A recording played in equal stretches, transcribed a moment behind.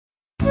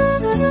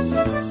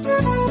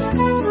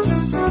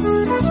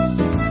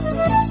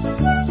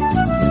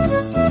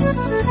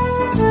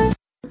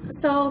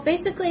So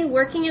basically,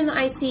 working in the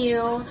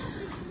ICU,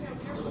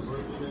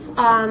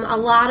 a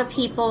lot of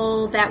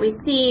people that we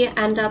see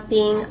end up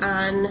being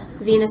on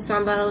venous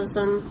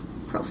thromboembolism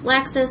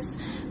prophylaxis,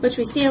 which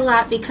we see a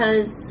lot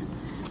because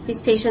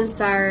these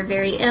patients are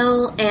very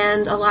ill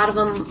and a lot of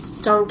them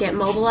don't get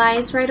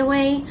mobilized right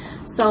away,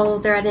 so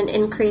they're at an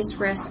increased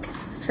risk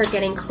for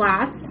getting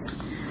clots.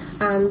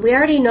 We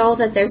already know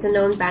that there's a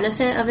known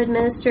benefit of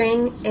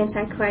administering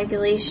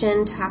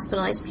anticoagulation to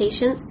hospitalized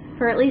patients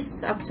for at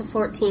least up to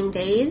 14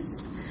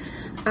 days.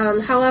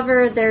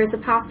 However, there's a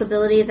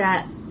possibility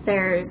that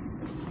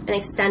there's an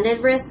extended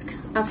risk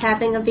of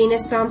having a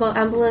venous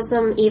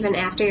thromboembolism even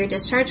after you're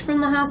discharged from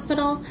the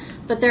hospital,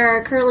 but there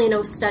are currently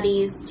no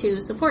studies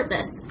to support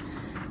this.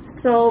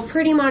 So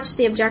pretty much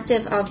the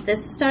objective of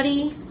this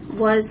study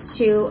was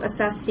to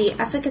assess the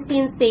efficacy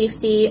and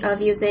safety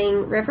of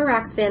using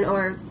rivaroxaban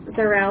or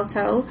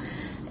Xarelto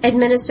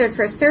administered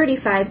for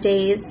 35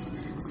 days,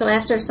 so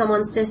after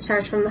someone's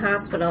discharged from the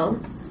hospital,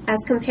 as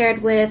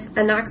compared with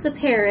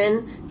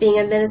enoxaparin being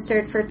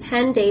administered for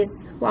 10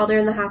 days while they're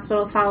in the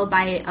hospital, followed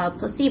by a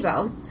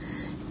placebo.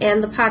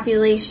 And the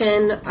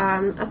population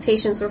of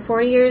patients were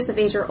 40 years of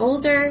age or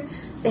older.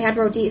 They had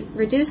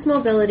reduced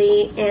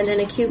mobility and an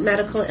acute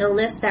medical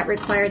illness that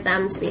required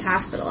them to be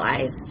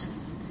hospitalized.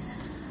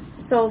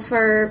 So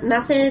for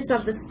methods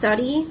of the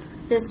study,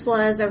 this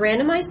was a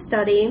randomized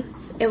study.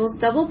 It was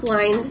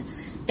double-blind,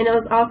 and it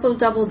was also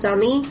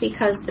double-dummy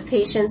because the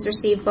patients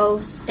received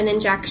both an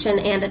injection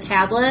and a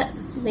tablet.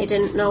 They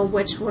didn't know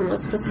which one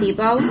was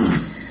placebo.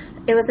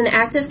 It was an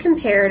active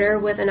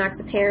comparator with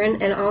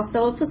enoxaparin and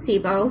also a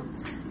placebo,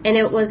 and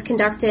it was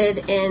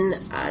conducted in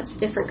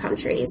different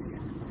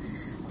countries.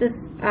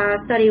 This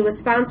study was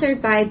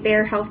sponsored by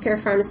Bayer Healthcare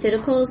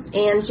Pharmaceuticals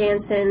and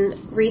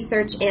Janssen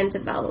Research and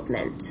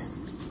Development.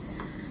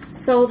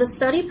 So the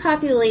study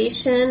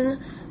population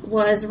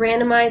was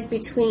randomized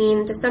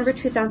between December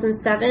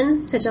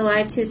 2007 to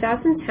July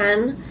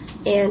 2010,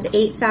 and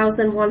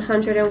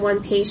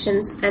 8,101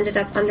 patients ended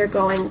up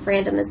undergoing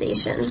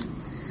randomization.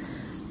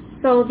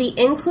 So the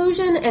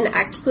inclusion and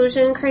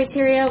exclusion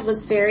criteria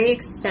was very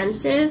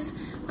extensive.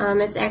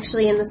 It's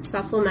actually in the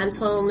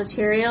supplemental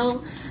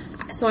material.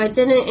 So I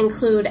didn't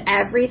include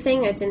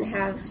everything. I didn't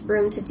have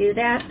room to do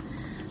that.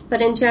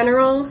 But in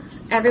general,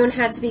 everyone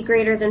had to be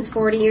greater than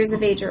 40 years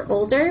of age or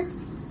older.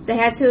 They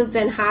had to have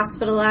been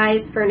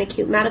hospitalized for an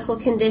acute medical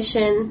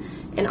condition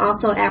and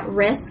also at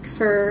risk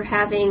for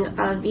having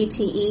a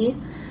VTE.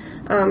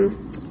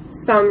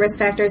 Some risk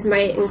factors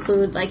might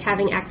include like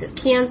having active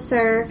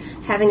cancer,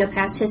 having a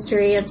past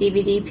history of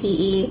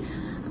DVT/PE,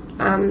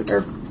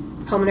 or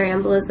pulmonary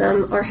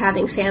embolism, or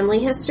having family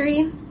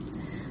history.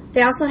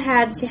 They also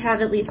had to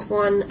have at least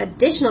one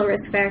additional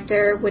risk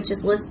factor, which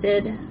is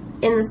listed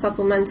in the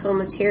supplemental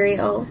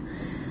material.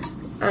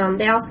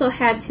 They also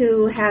had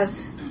to have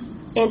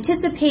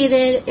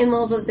anticipated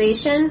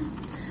immobilization,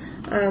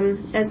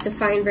 as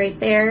defined right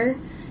there,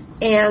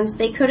 and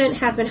they couldn't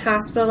have been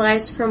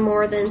hospitalized for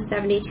more than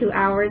 72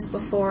 hours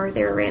before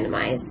they were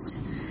randomized.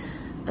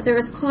 There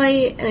was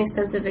quite an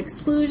extensive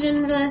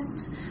exclusion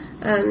list.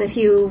 If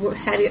you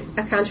had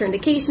a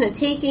contraindication of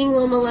taking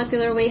low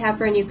molecular weight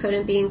heparin, you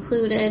couldn't be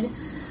included.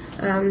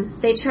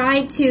 They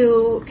tried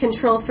to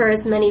control for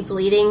as many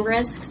bleeding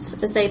risks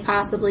as they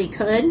possibly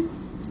could.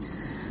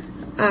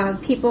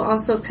 People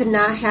also could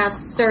not have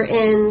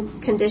certain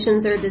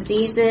conditions or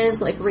diseases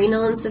like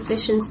renal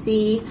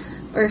insufficiency,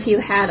 or if you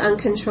had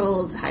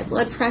uncontrolled high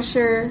blood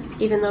pressure,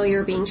 even though you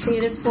were being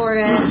treated for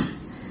it.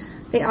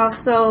 They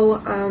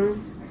also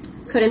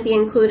couldn't be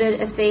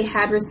included if they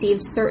had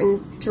received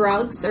certain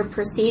drugs or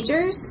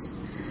procedures,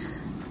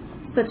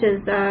 such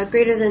as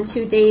greater than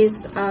 2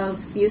 days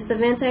of use of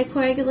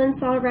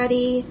anticoagulants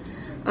already,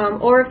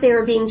 or if they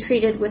were being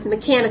treated with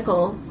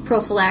mechanical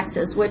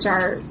prophylaxis, which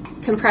are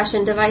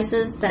compression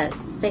devices that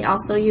they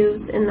also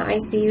use in the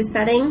ICU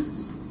setting.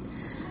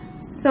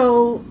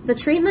 So the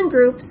treatment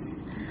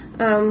groups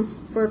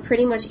were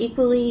pretty much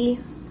equally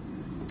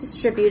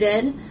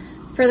distributed.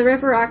 For the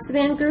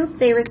rivaroxaban group,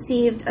 they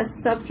received a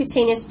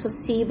subcutaneous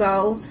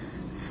placebo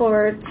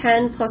for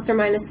 10 plus or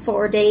minus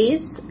 4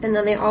 days, and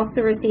then they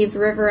also received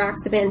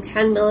rivaroxaban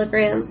 10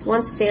 milligrams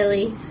once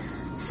daily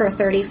for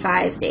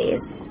 35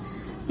 days.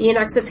 The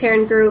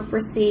enoxaparin group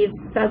received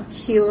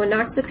sub-Q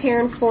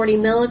enoxaparin 40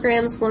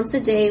 milligrams once a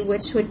day,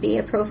 which would be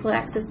a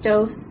prophylaxis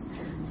dose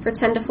for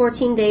 10 to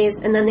 14 days,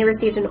 and then they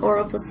received an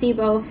oral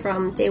placebo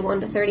from day 1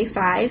 to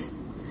 35.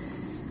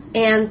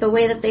 And the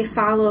way that they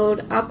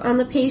followed up on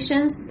the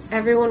patients,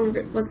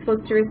 everyone was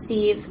supposed to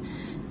receive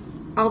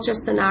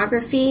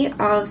ultrasonography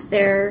of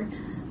their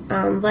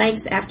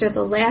legs after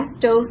the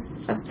last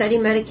dose of study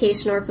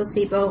medication or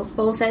placebo,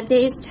 both at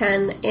days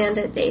 10 and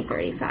at day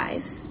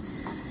 35.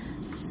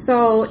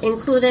 So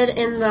included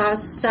in the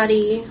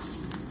study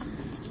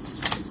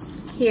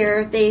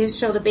here, they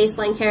show the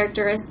baseline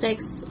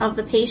characteristics of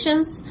the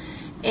patients,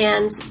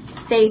 and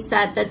they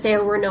said that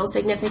there were no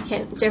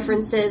significant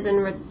differences in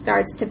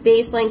regards to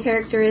baseline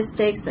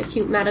characteristics,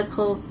 acute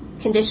medical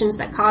conditions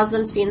that caused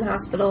them to be in the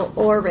hospital,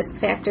 or risk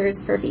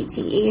factors for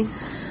VTE.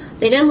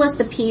 They didn't list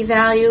the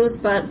p-values,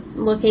 but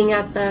looking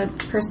at the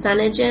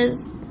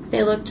percentages,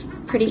 they looked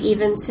pretty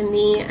even to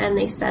me, and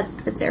they said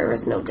that there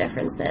was no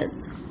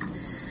differences.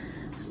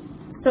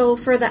 So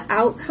for the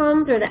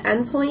outcomes or the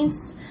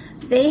endpoints,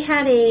 they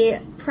had a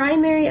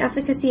primary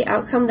efficacy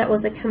outcome that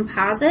was a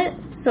composite,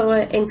 so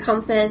it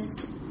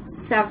encompassed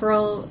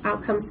several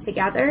outcomes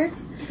together,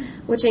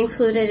 which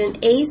included an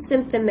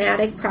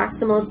asymptomatic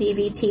proximal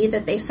DVT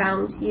that they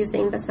found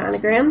using the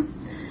sonogram,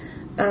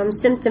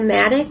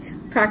 symptomatic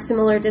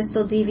proximal or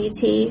distal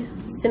DVT,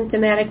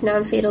 symptomatic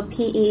non-fatal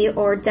PE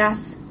or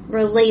death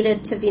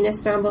related to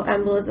venous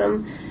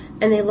thromboembolism,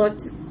 and they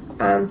looked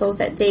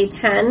both at day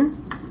 10,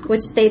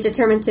 which they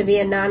determined to be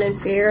a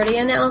non-inferiority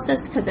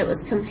analysis because it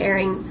was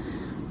comparing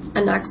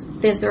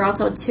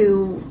Xarelto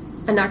to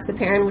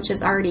enoxaparin, which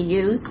is already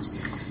used.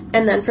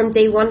 And then from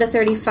day 1 to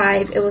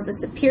 35, it was a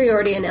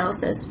superiority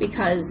analysis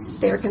because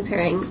they were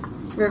comparing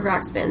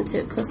rivaroxaban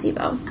to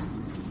placebo.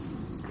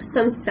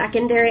 Some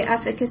secondary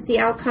efficacy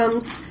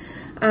outcomes,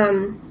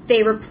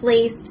 they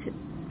replaced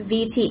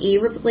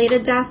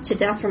VTE-related death to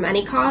death from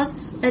any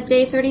cause at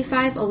day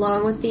 35,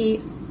 along with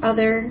the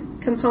other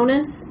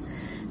components.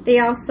 They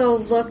also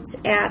looked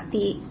at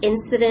the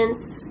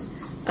incidence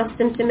of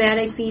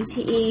symptomatic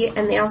VTE,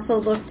 and they also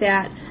looked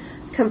at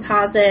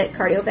composite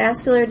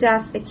cardiovascular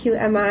death, acute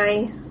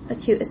MI,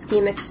 acute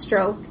ischemic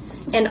stroke,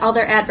 and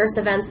other adverse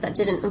events that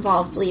didn't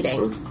involve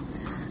bleeding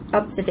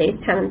up to days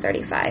 10 and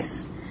 35.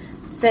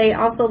 They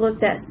also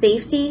looked at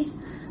safety.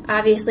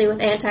 Obviously, with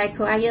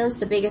anticoagulants,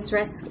 the biggest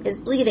risk is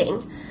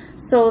bleeding.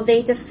 So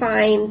they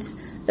defined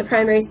the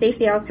primary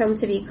safety outcome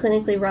to be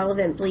clinically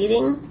relevant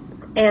bleeding,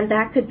 and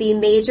that could be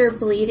major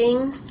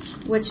bleeding,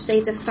 which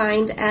they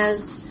defined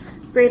as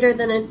greater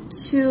than a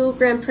 2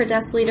 gram per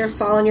deciliter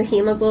fall in your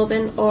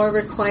hemoglobin or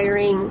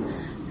requiring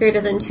greater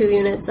than 2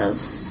 units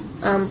of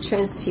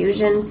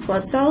transfusion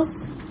blood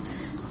cells.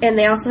 And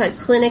they also had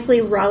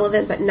clinically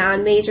relevant but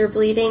non-major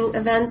bleeding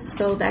events,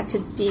 so that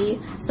could be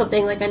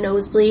something like a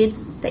nosebleed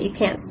that you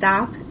can't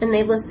stop, and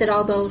they listed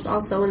all those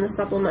also in the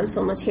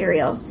supplemental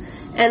material.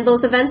 And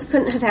those events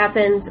couldn't have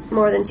happened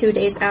more than 2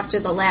 days after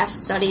the last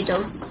study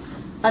dose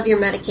of your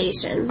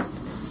medication.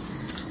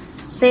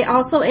 They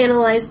also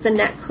analyzed the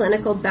net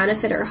clinical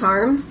benefit or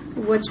harm,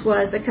 which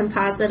was a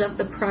composite of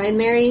the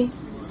primary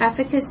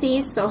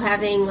efficacy, so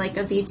having like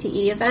a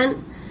VTE event,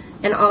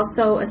 and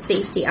also a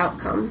safety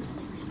outcome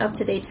up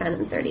to day 10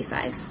 and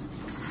 35.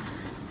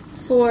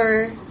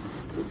 For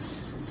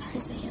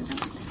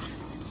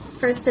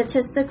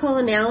statistical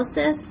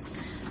analysis,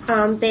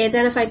 they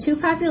identified 2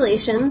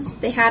 populations.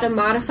 They had a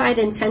modified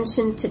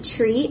intention to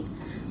treat,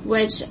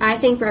 which I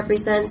think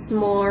represents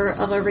more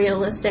of a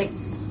realistic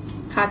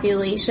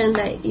population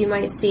that you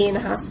might see in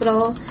a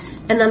hospital,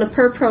 and then a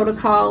per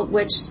protocol,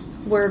 which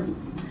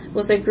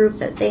was a group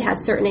that they had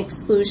certain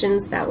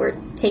exclusions that were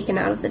taken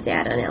out of the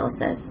data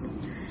analysis.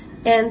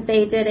 And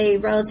they did a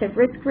relative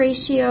risk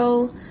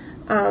ratio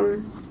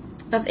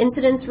of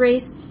incidence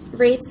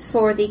rates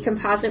for the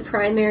composite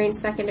primary and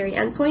secondary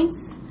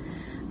endpoints.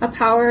 A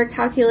power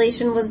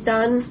calculation was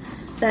done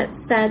that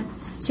said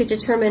to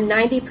determine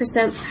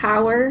 90%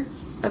 power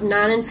of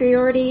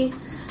non-inferiority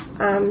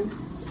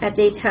at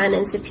day 10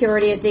 and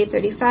superiority at day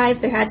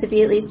 35, there had to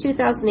be at least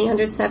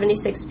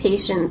 2,876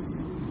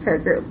 patients per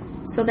group.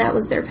 So that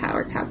was their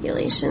power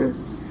calculation.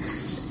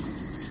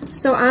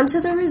 So on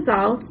to the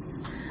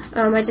results.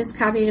 I just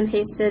copied and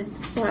pasted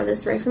a lot of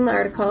this right from the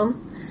article.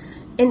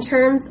 In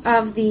terms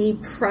of the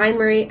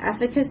primary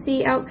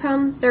efficacy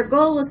outcome, their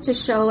goal was to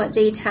show at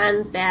day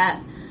 10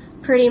 that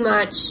pretty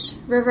much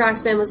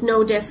rivaroxaban was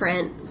no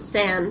different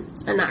than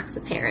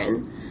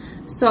enoxaparin.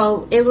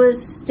 So it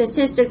was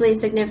statistically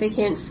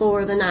significant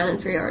for the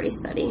non-inferiority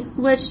study,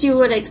 which you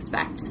would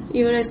expect.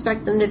 You would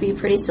expect them to be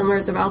pretty similar.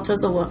 Xarelto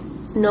is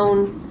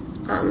known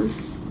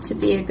to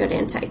be a good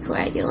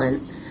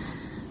anticoagulant.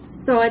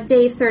 So at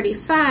day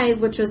 35,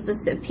 which was the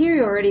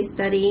superiority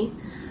study,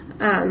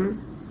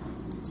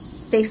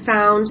 they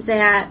found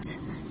that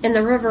in the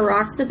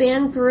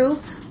rivaroxaban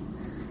group,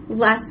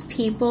 less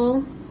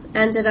people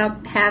ended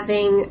up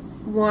having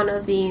one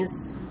of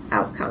these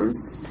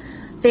outcomes.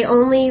 They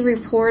only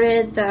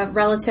reported the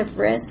relative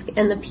risk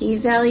and the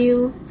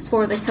p-value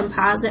for the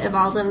composite of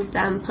all of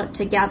them put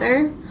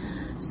together.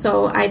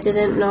 So I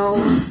didn't know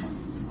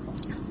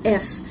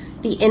if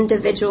the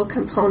individual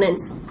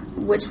components,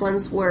 which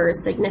ones were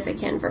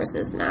significant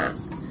versus not.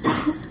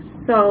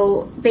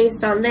 So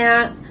based on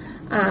that,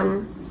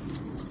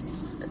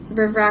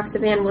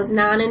 rivaroxaban was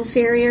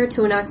non-inferior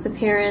to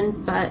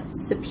enoxaparin, but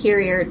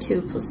superior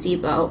to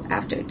placebo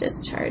after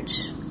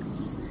discharge.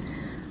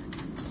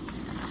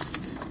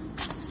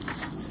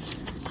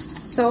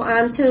 So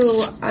on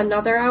to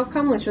another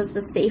outcome, which was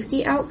the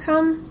safety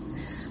outcome.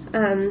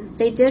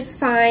 They did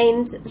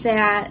find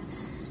that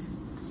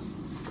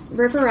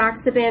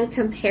rivaroxaban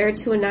compared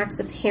to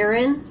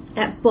enoxaparin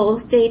at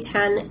both day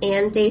 10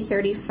 and day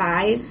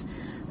 35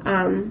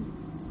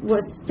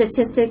 was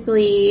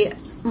statistically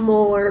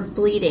more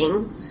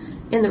bleeding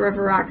in the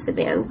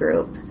rivaroxaban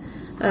group,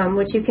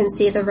 which you can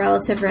see the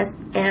relative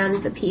risk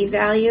and the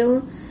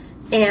p-value.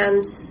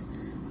 And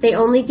they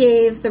only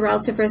gave the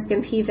relative risk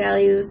and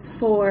p-values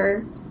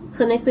for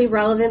clinically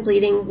relevant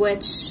bleeding,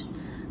 which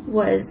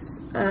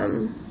was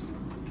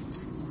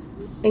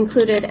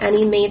included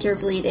any major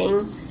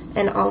bleeding,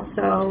 and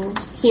also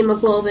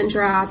hemoglobin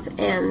drop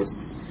and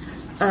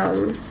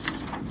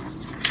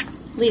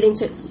bleeding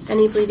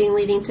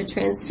leading to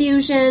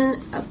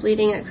transfusion,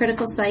 bleeding at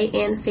critical site,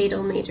 and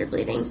fatal major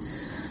bleeding.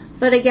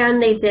 But again,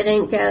 they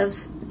didn't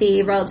give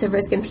the relative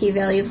risk and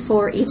p-value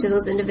for each of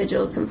those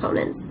individual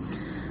components.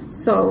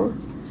 So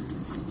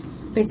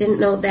I didn't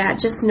know that.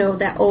 Just know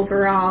that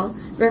overall,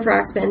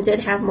 rivaroxaban did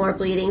have more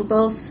bleeding,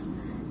 both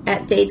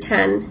at day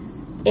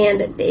 10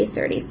 and at day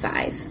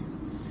 35.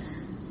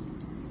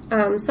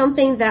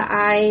 Something that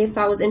I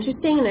thought was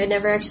interesting and I'd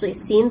never actually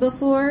seen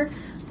before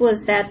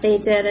was that they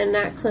did a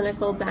net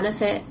clinical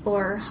benefit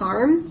or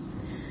harm.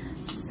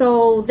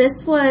 So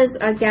this was,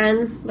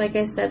 again, like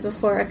I said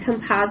before, a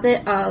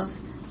composite of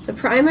the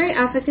primary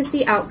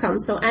efficacy outcome.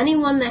 So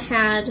anyone that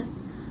had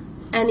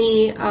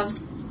any of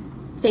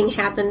thing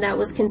happen that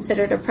was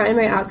considered a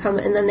primary outcome,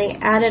 and then they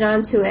added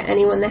onto it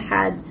anyone that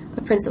had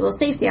a principal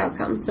safety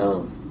outcome,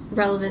 so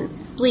relevant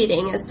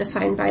bleeding as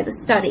defined by the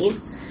study.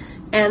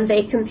 And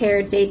they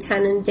compared day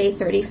 10 and day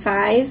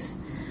 35.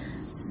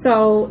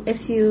 So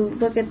if you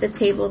look at the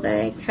table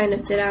that I kind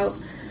of did out,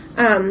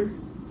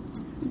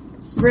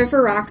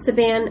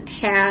 rivaroxaban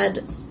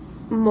had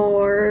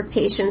more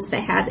patients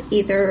that had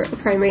either a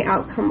primary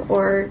outcome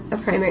or a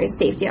primary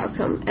safety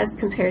outcome as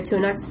compared to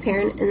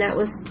enoxaparin, and that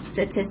was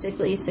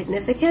statistically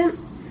significant.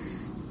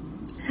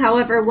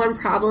 However, one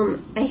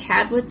problem I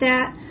had with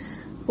that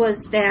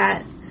was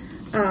that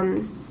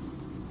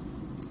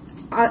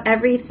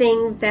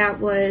everything that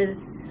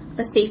was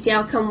a safety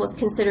outcome was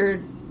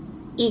considered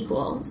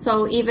equal.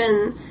 So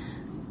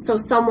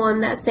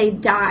someone that, say,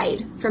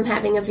 died from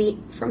having a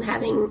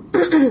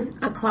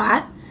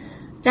clot,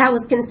 that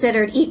was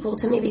considered equal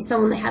to maybe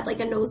someone that had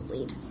like a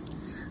nosebleed.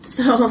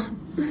 So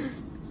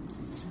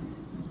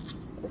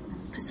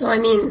I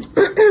mean,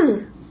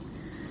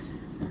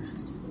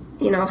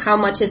 how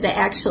much is it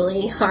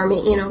actually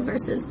harming,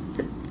 versus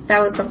that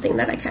was something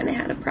that I kind of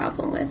had a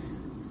problem with.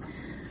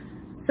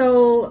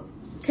 So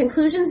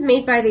conclusions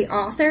made by the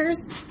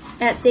authors: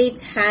 at day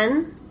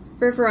 10,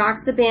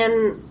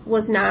 rivaroxaban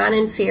was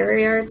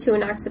non-inferior to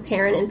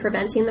enoxaparin in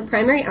preventing the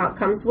primary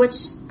outcomes, which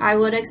I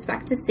would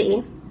expect to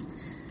see.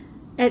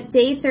 At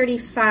day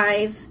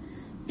 35,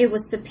 it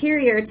was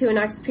superior to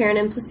enoxaparin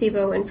and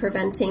placebo in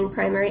preventing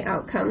primary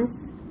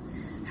outcomes.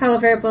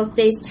 However, at both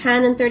days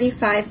 10 and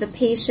 35, the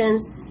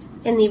patients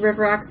in the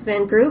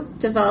rivaroxaban group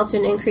developed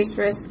an increased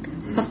risk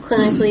of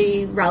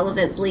clinically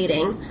relevant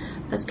bleeding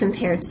as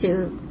compared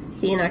to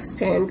the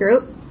enoxaparin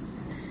group.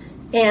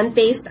 And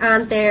based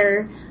on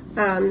their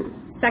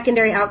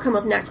secondary outcome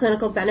of net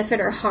clinical benefit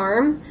or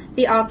harm,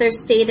 the authors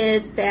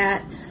stated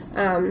that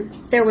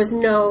there was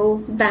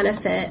no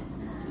benefit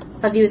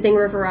of using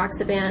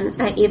rivaroxaban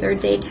at either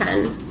day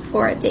 10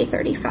 or at day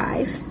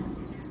 35.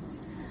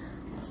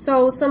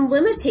 So some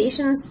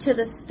limitations to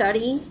the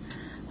study.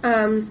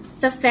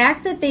 The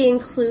fact that they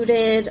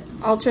included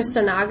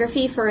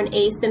ultrasonography for an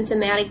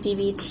asymptomatic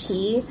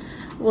DVT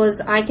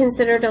I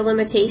considered a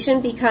limitation,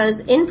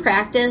 because in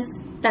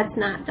practice, that's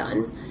not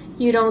done.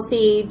 You don't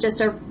see just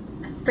a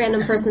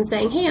random person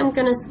saying, hey, I'm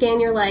going to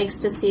scan your legs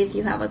to see if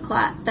you have a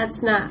clot.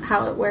 That's not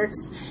how it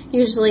works.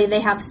 Usually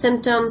they have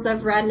symptoms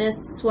of redness,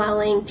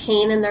 swelling,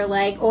 pain in their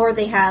leg, or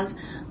they have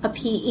a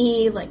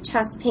PE, like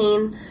chest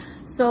pain.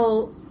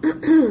 So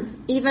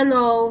even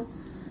though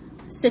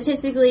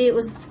statistically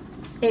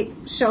it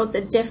showed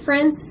the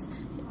difference,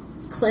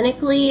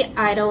 clinically,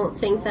 I don't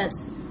think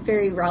that's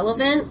very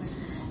relevant.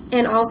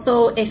 And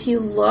also, if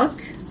you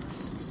look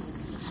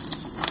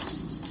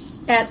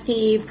at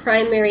the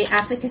primary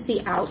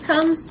efficacy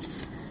outcomes,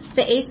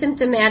 the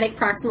asymptomatic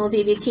proximal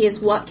DVT is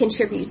what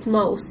contributes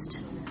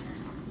most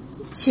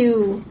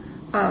to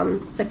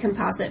the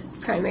composite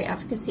primary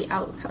efficacy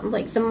outcome.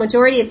 Like, the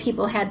majority of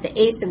people had the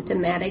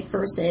asymptomatic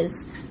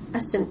versus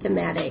a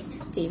symptomatic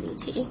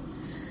DVT.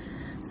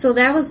 So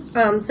that was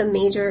the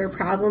major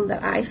problem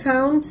that I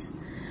found.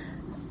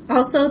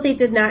 Also, they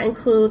did not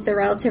include the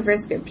relative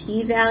risk or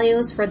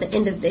p-values for the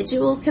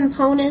individual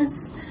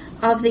components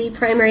of the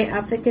primary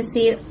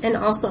efficacy and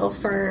also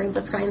for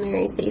the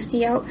primary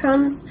safety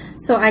outcomes.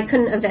 So I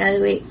couldn't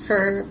evaluate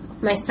for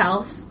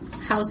myself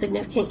how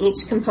significant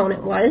each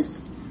component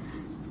was.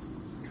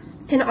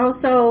 And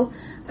also,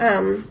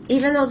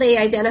 even though they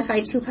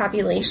identified two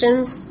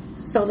populations,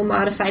 so the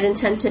modified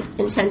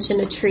intention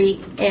to treat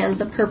and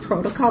the per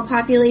protocol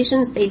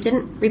populations, they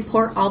didn't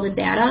report all the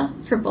data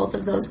for both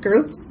of those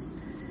groups.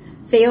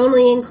 They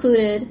only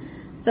included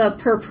the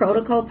per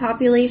protocol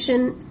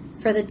population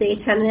for the day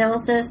 10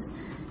 analysis,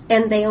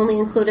 and they only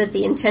included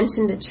the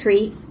intention to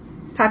treat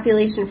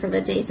population for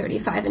the day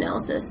 35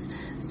 analysis.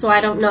 So I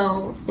don't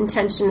know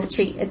intention to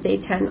treat at day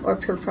 10 or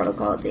per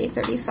protocol at day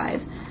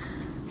 35.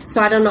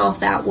 So I don't know if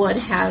that would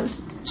have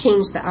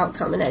change the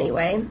outcome in any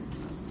way.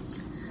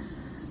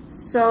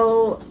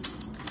 So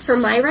for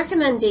my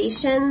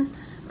recommendation,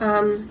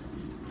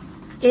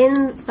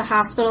 in the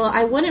hospital,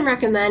 I wouldn't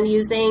recommend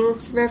using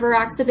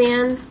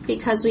rivaroxaban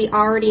because we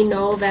already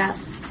know that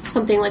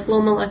something like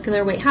low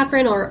molecular weight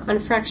heparin or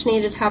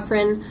unfractionated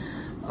heparin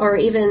or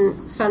even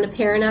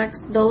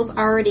fondaparinux, those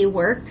already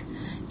work,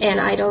 and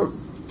I don't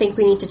think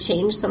we need to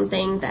change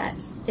something that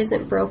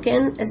isn't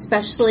broken,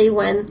 especially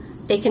when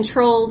they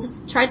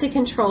tried to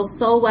control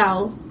so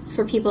well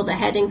for people that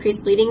had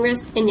increased bleeding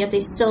risk, and yet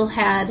they still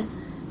had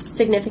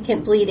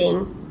significant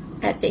bleeding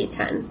at day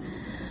 10.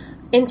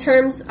 In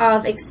terms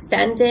of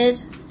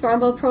extended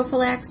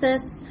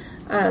thromboprophylaxis,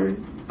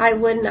 I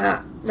would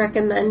not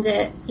recommend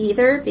it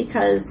either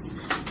because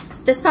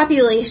this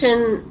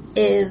population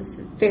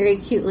is very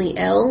acutely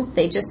ill.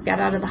 They just got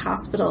out of the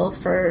hospital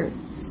for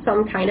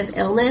some kind of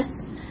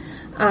illness,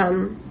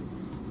 and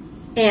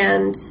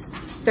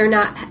they're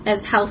not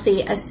as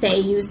healthy as, say,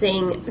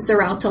 using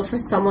Xarelto for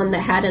someone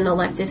that had an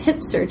elective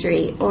hip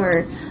surgery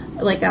or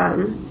like a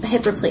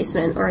hip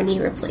replacement or a knee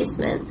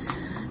replacement.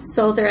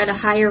 So they're at a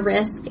higher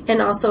risk,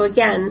 and also,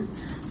 again,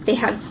 they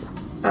had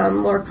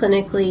more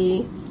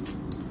clinically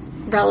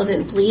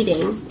relevant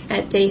bleeding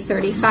at day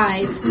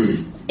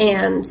 35,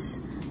 and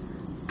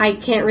I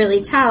can't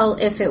really tell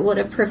if it would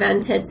have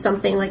prevented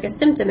something like a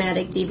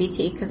symptomatic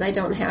DVT because I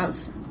don't have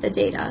the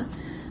data.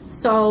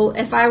 So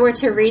if I were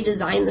to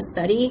redesign the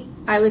study,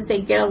 I would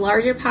say get a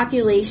larger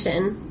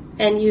population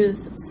and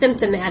use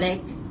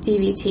symptomatic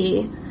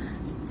DVT,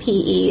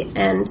 PE,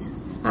 and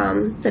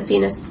the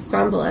venous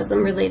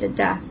thromboembolism-related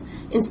death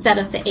instead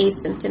of the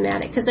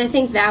asymptomatic, because I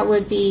think that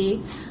would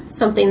be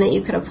something that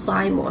you could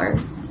apply more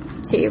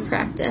to your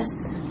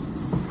practice.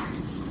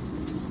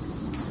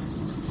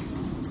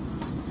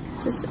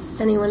 Does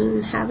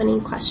anyone have any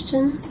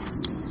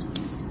questions?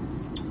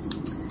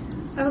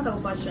 I have a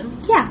couple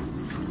questions. Yeah.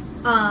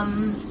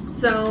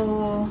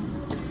 So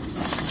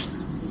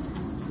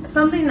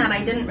something that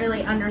I didn't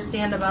really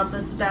understand about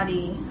the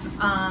study,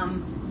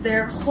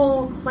 their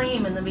whole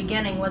claim in the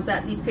beginning was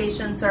that these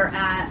patients are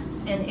at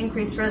an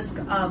increased risk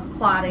of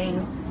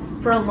clotting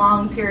for a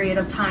long period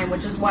of time,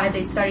 which is why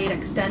they studied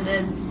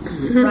extended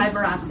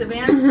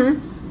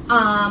rivaroxaban.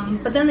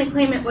 But then they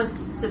claim it was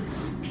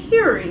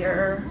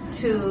superior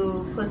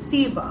to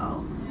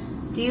placebo.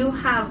 Do you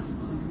have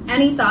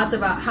any thoughts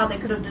about how they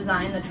could have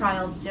designed the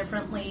trial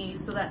differently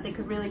so that they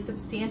could really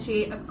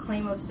substantiate a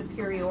claim of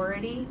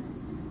superiority?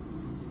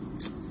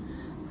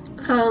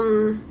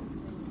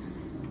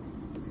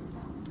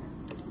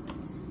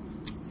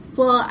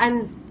 Well,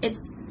 I'm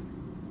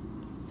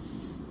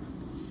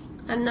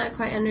not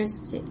quite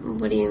understanding.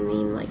 What do you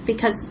mean? Like,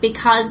 because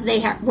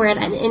they were at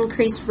an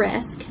increased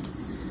risk?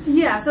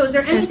 Yeah, so is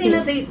there anything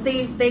that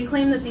they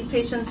claim that these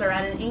patients are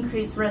at an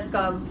increased risk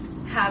of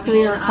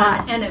having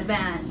an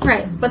event?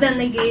 Right. But then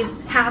they gave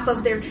half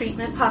of their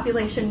treatment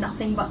population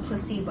nothing but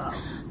placebo.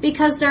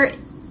 Because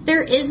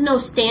there is no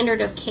standard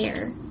of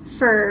care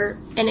for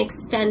an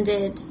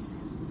extended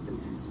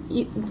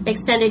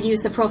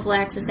use of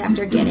prophylaxis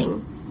after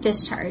getting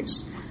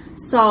discharged.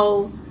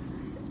 So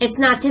it's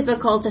not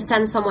typical to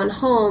send someone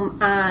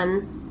home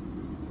on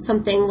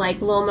something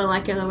like low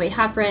molecular weight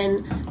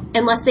heparin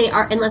unless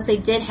they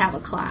did have a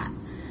clot.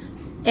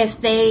 If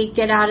they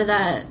get out of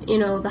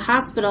the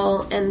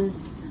hospital and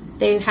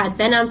they had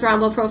been on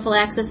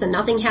thromboprophylaxis and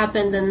nothing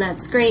happened, then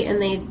that's great,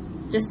 and they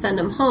just send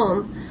them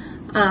home.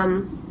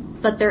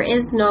 But there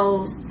is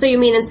no. So you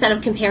mean instead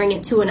of comparing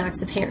it to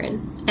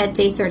enoxaparin at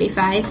day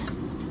 35?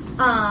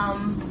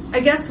 I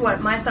guess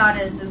what my thought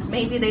is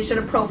maybe they should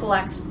have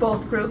prophylaxed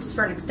both groups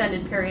for an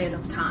extended period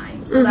of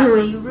time. So that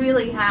way you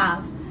really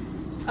have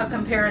a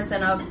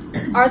comparison of,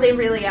 are they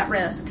really at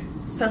risk?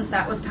 Since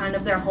that was kind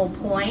of their whole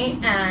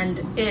point, and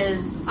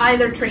is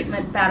either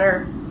treatment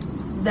better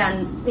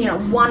than,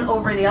 one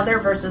over the other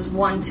versus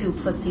 1 to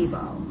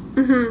placebo?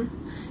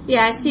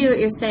 Yeah, I see what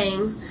you're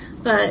saying.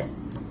 But,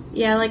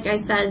 yeah, like I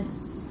said,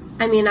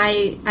 I mean,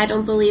 I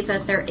don't believe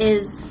that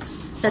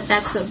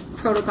that's a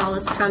protocol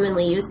that's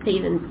commonly used to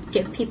even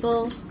give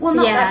people. Well,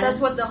 no, that's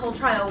what the whole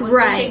trial was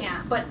looking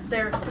at. But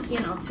they're,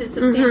 to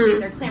substantiate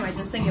their claim, I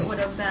just think it would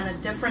have been a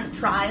different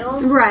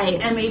trial. Right.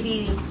 And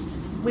maybe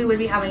we would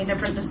be having a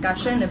different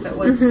discussion if it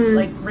was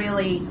like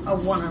really a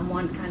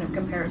one-on-one kind of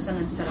comparison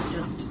instead of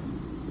just.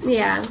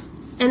 Yeah.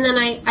 And then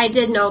I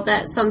did note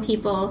that some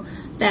people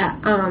that,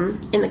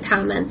 in the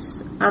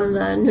comments on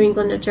the New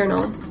England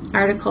Journal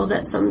article,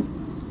 that some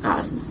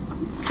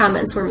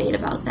comments were made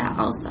about that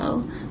also.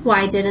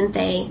 Why didn't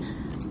they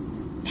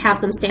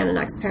have them stay on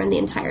enoxaparin the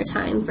entire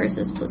time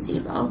versus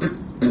placebo?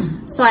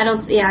 So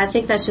I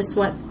think that's just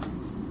what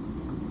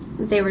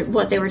they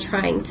were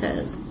trying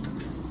to.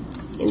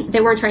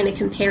 They weren't trying to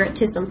compare it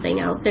to something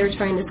else. They were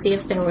trying to see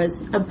if there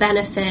was a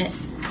benefit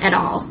at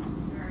all.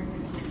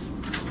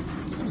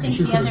 I think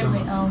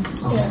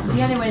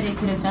the other way they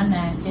could have done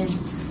that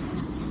is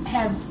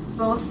have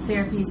both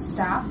therapies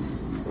stop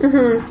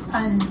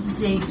on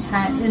day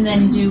 10 and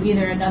then do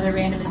either another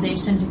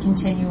randomization to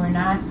continue or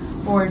not,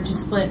 or to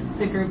split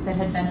the group that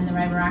had been in the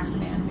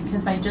rivaroxaban.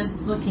 Because by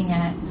just looking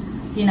at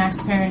the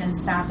enoxaparin and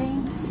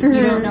stopping,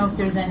 you don't know if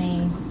there's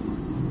any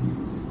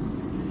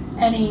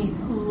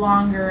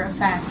longer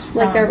effect.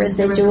 Like a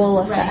residual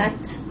effect.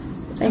 Right.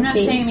 I'm not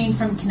saying,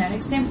 from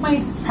kinetic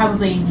standpoint, it's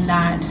probably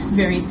not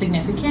very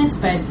significant,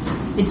 but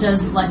it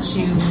does let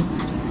you,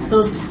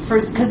 those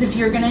first, because if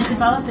you're going to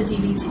develop a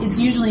DVT, it's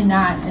usually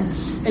not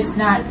as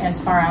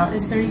far out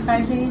as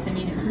 35 days. I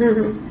mean,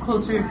 it's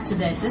closer to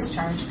the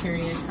discharge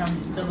period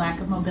from the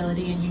lack of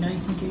mobility, and you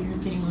think you're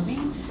getting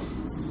moving.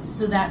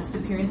 So that's the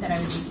period that I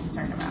would be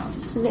concerned about.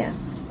 Yeah.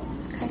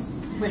 Okay.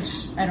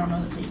 Which I don't know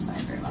that they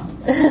designed very well.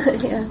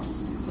 Yeah.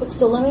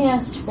 So let me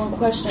ask one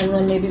question, and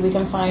then maybe we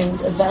can find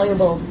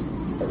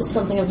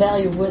something of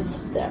value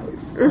with that.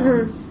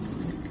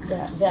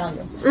 That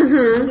value.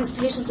 So these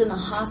patients in the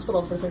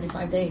hospital for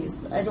 35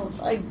 days. I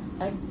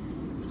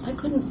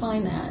couldn't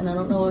find that, and I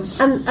don't know if...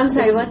 I'm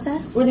sorry, what's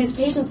that? Were these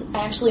patients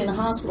actually in the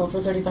hospital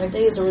for 35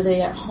 days, or were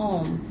they at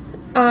home?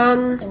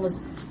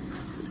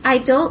 I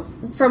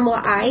don't... From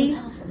what I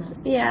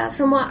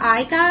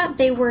got,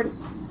 they were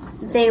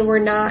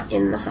not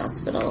in the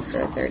hospital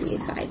for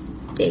 35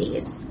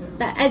 days.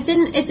 It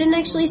didn't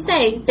actually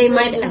say. They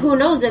might... Who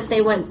knows if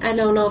they went... I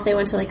don't know if they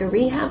went to like a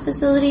rehab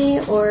facility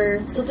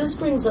or... So this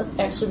brings up,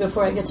 actually,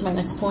 before I get to my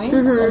next point,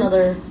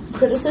 another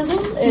criticism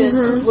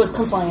was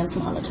compliance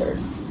monitored.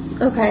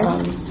 Okay.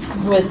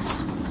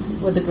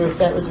 With the group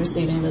that was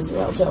receiving the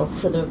Xarelto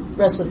for the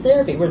respiratory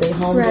therapy. Were they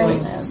home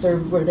doing this, or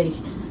did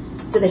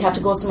they have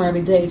to go somewhere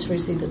every day to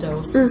receive the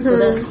dose? So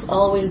that's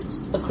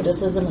always a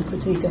criticism, a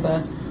critique of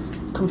a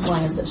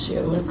compliance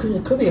issue. It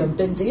could be a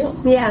big deal.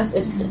 Yeah.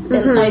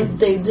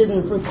 They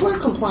didn't report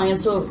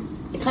compliance, so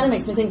it kind of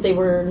makes me think they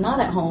were not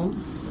at home,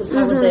 because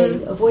how would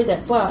they avoid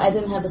that? Well, I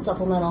didn't have the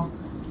supplemental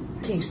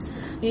piece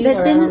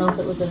either. I don't know if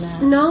it was in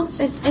that. No,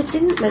 it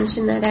didn't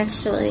mention that,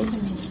 actually.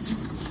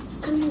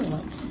 Conveniently.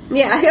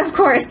 Yeah, of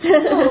course.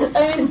 So,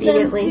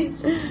 Conveniently.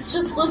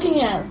 Just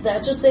looking at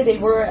that, just say they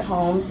were at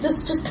home,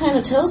 this just kind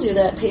of tells you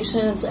that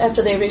patients,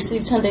 after they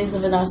receive 10 days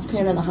of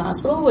enoxaparin in the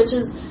hospital, which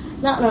is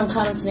not an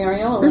uncommon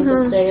scenario, a length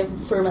of stay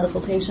for a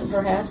medical patient,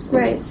 perhaps.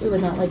 Right. We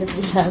would not like it to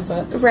be that,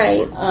 but...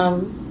 Right.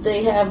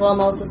 They have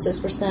almost a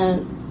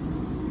 6%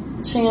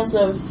 chance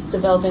of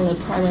developing the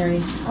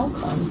primary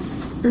outcome.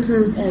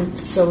 And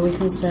so we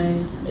can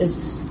say,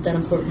 is that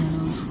important at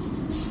all?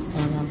 I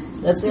don't know.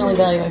 That's the only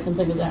value I can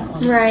think of that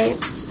one. Right.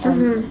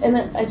 And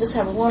then I just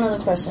have one other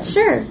question.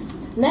 Sure.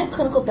 Net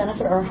clinical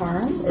benefit or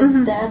harm,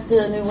 is that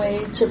the new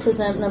way to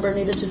present number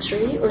needed to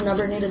treat or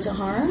number needed to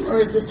harm?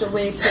 Or is this a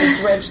way to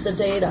dredge the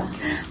data?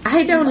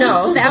 I don't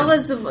know. That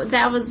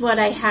was what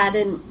I had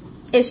an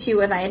issue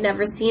with. I had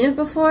never seen it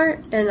before,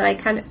 and I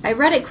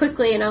read it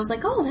quickly, and I was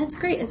like, oh, that's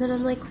great. And then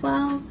I'm like,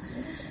 well,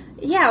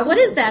 yeah, what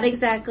is that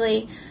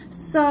exactly?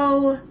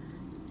 So,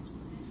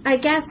 I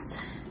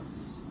guess...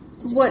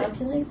 Did you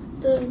calculate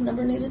the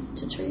number needed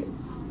to treat?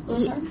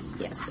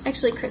 Yes,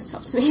 actually Chris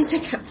helped me to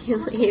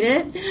calculate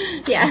it.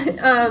 Yeah,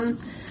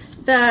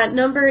 the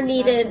number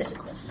needed,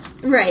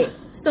 right,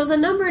 so the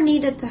number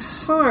needed to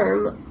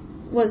harm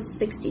was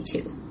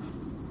 62.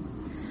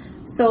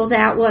 So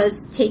that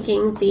was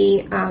taking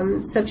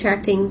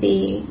subtracting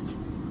the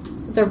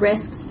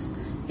risks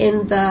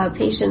in the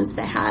patients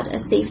that had a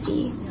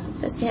safety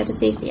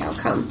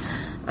outcome.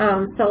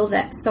 So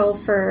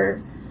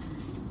for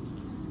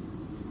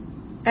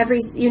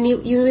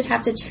you would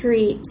have to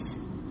treat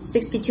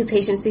 62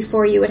 patients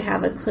before you would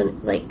have a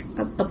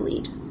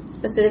bleed.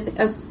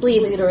 A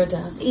bleed or a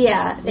death.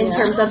 Yeah, in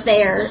terms of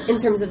their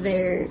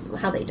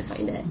how they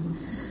defined it.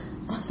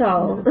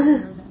 So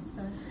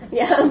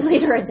yeah, a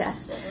bleed or a death.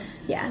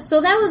 Yeah. So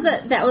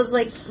that was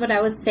like what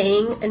I was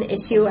saying, an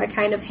issue I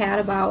kind of had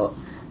about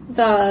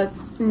the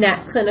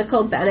net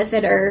clinical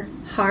benefit or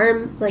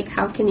harm. Like,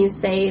 how can you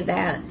say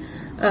that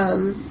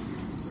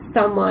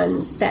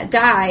someone that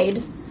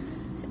died,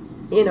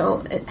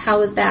 how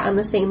is that on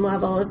the same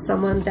level as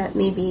someone that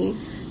maybe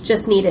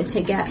just needed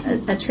to get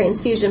a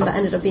transfusion but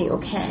ended up being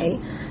okay,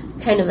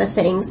 kind of a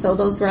thing. So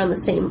those were on the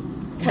same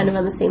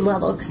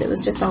level, because it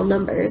was just all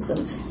numbers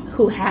of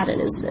who had an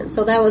incident.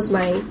 So that was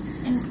my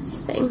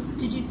thing.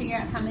 Did you figure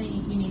out how many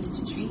you needed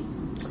to treat?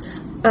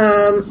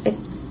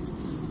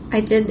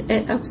 I did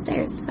it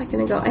upstairs a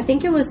second ago. I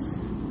think it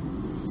was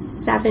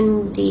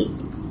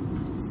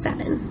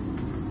 77.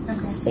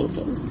 Okay.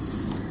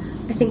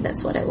 I think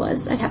that's what it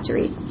was. I'd have to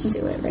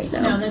redo it right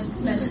now. No,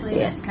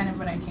 that's kind of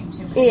what I came to.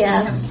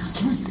 Yeah.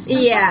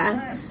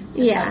 Yeah.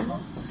 Yeah.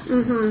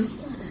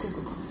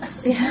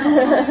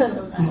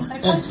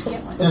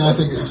 And I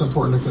think it's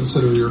important to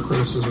consider your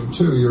criticism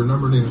too. Your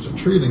number needed to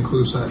treat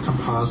includes that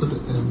composite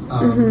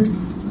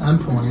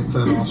endpoint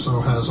that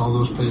also has all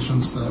those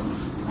patients that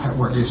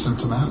were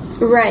asymptomatic.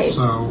 Right.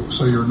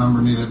 So your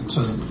number needed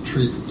to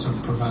treat to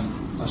prevent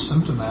a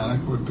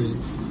symptomatic would be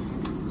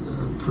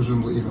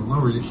presumably even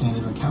lower. You can't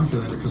even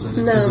calculate it because they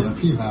didn't give you a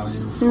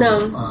p-value for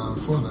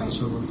that,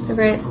 so it would be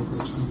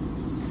appropriate too.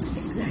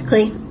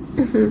 Exactly.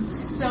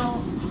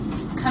 So,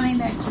 coming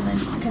back to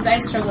because I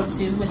struggled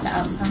too with the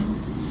outcome,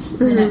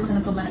 the net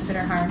clinical benefit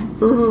or harm,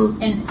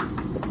 and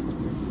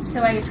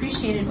so I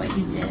appreciated what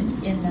you did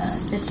in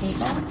the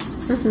table,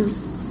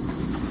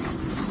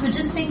 So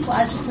just think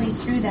logically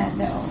through that,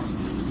 though.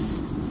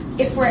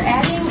 If we're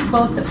adding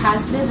both the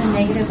positive and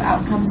negative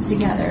outcomes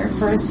together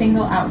for a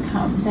single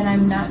outcome, then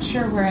I'm not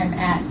sure where I'm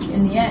at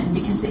in the end,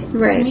 because to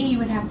me you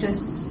would have to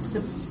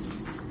subtract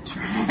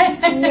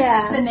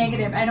the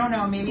negative. I don't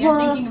know. Maybe I'm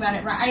thinking about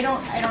it wrong. I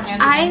don't have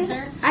the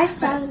answer. I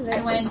thought of it.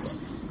 I went,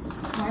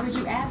 why would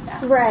you add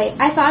that? Right.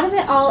 I thought of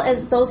it all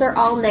as those are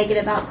all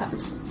negative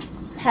outcomes.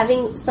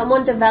 Having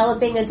someone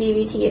developing a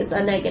DVT is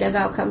a negative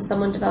outcome.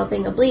 Someone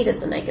developing a bleed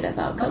is a negative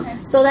outcome. Okay.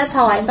 So that's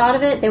how I thought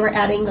of it. They were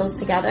adding those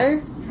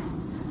together.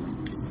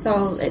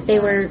 So they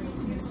were,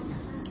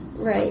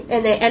 right.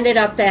 And they ended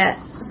up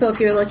so if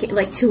you're looking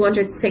like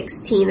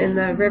 216 in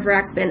the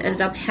Rivaroxaban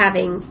ended up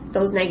having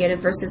those negative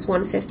versus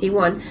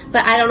 151.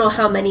 But I don't know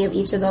how many of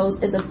each of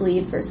those is a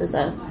bleed versus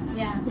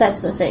that's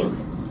the thing.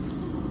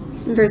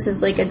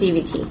 Versus like a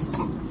DVT.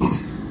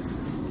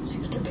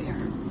 Leave it to bear.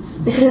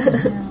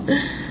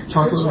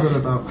 Talk a little bit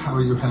about how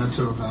you had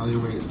to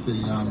evaluate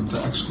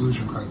the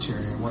exclusion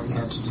criteria and what you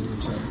had to do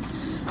to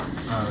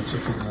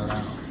figure that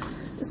out.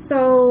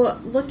 So,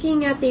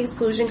 looking at the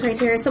exclusion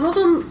criteria, some of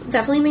them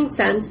definitely made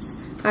sense.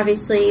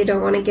 Obviously, you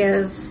don't want to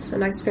give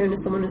enoxaparin to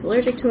someone who's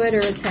allergic to it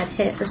or has had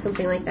HIT or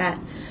something like that.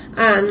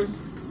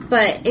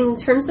 But in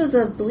terms of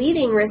the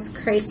bleeding risk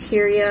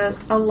criteria,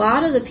 a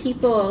lot of the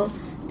people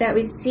that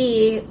we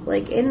see,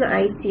 like in the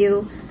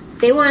ICU,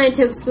 they wanted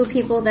to exclude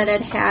people that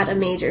had had a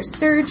major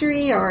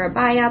surgery or a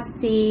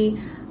biopsy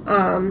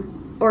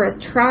or a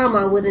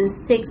trauma within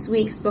 6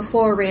 weeks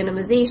before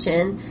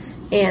randomization.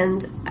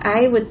 And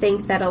I would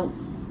think that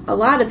a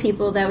lot of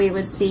people that we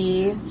would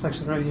see...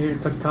 Section right here,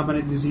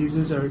 concomitant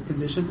diseases or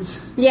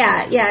conditions.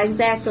 Yeah,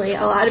 exactly.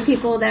 A lot of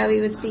people that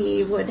we would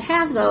see would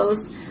have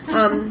those.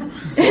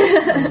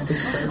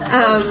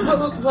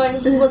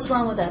 What's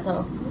wrong with that,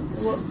 though?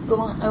 Go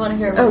on. I want to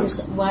hear what you're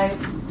saying.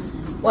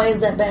 Why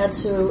is that bad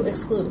to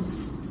exclude?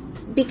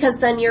 Because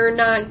then you're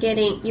not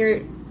getting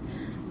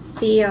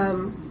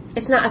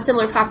it's not a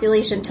similar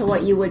population to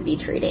what you would be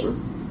treating.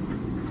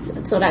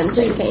 That's what I'm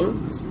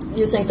thinking.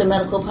 You think the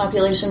medical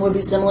population would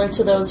be similar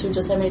to those who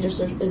just had major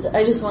surgery?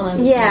 I just want to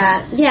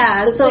understand.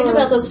 Yeah. But think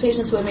about those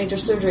patients who had major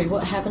surgery.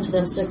 What happened to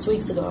them 6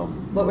 weeks ago?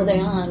 What were they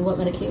on? What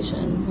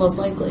medication? Most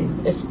likely,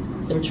 if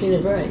they're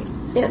treated right.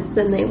 Yeah,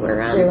 then they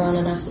were on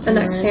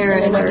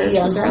enoxaparin or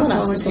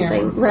Xarelto or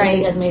something. Right.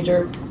 They had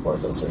major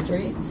ortho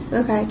surgery.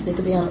 Okay. They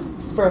could be on it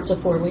for up to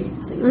 4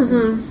 weeks even.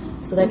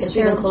 Mm-hmm. So that gets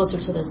even closer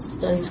to the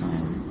study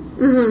time.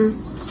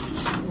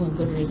 Mm-hmm. One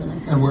good reason, I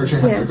think. And where'd you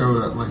have to go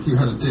to, like, you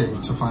had to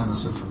dig to find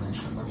this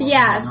information?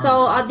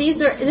 So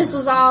this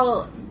was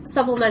all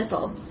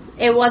supplemental.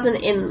 It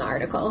wasn't in the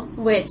article,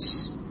 which,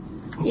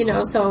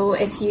 so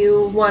if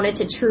you wanted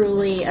to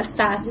truly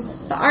assess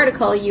the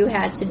article, you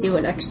had to do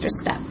an extra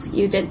step.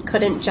 You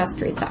couldn't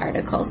just read the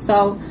article.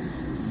 So,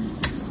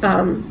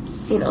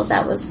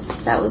 that was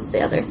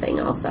the other thing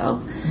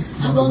also.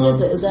 How long is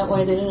it? Is that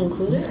why they didn't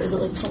include it? Is it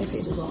like 20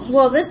 pages long?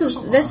 Well, this is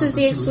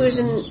the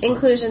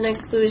inclusion.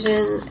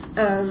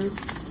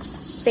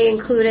 They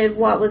included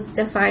what was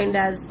defined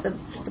as the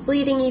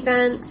bleeding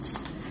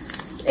events.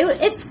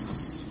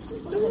 It's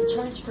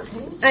charge per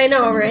page? I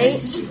know, right?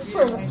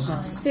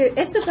 So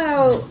it's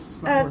about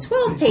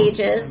 12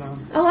 pages.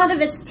 A lot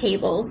of it's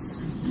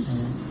tables.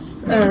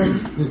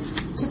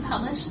 To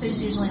publish,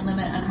 there's usually a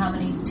limit on how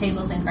many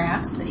tables and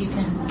graphs that you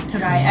can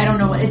provide. I don't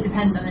know it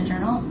depends on the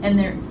journal, and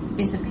there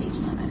is a page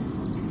limit.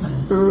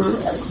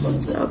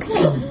 Okay.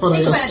 Think about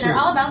it, they're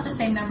all about the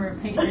same number of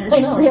pages. I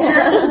know.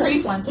 There are some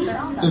brief ones, but they're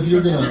all about if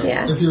you're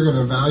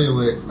gonna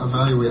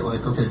evaluate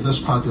like, okay, this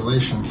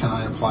population, can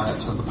I apply it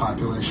to the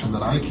population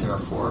that I care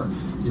for?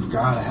 You've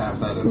got to have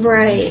that information.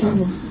 Right.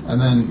 Mm-hmm.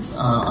 And then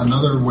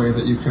another way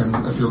that you can,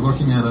 if you're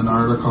looking at an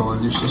article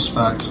and you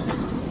suspect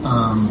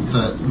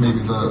that maybe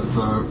the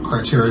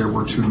criteria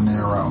were too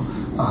narrow,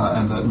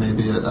 and that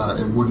maybe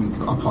it wouldn't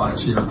apply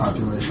to your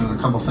population. And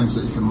a couple things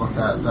that you can look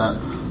at that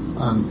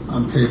on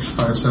page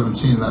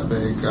 517, that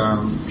big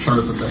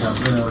chart that they have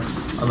there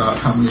about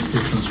how many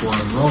patients were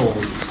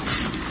enrolled.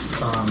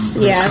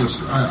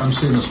 I'm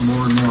seeing this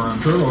more and more on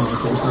journal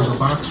articles. There's a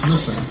box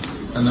missing,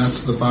 and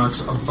that's the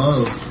box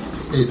above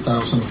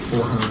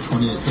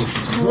 8,428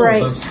 patients enrolled.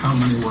 Right. That's how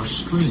many were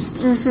screened.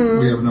 Mm-hmm.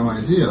 We have no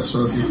idea.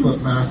 So if you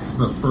flip back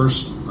the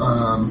first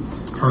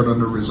part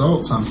under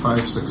results on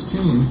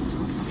 516,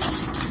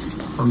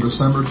 from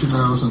December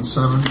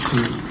 2007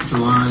 to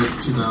July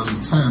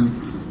 2010,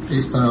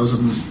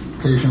 8,000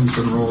 patients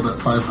enrolled at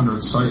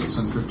 500 sites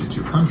in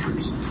 52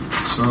 countries.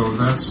 So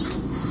that's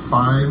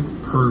 5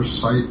 per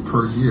site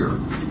per year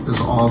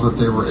is all that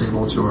they were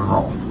able to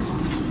enroll.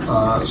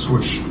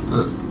 Which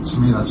to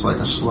me, that's like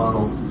a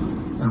slow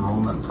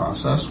enrollment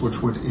process,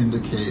 which would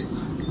indicate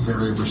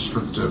very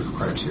restrictive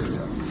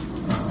criteria.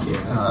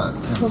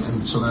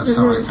 And so that's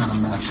how I kind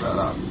of match that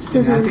up.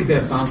 And I think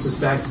that bounces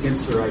back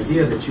against their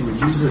idea that you would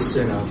use this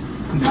in a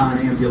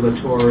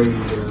non-ambulatory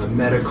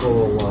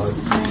medical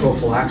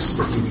prophylaxis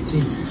of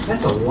DVT.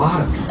 That's a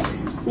lot of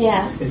people.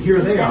 Yeah. And here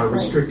they are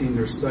restricting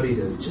their study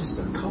to just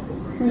a couple.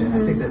 Mm-hmm. And I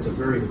think that's a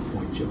very good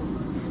point, Jill.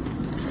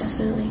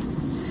 Definitely.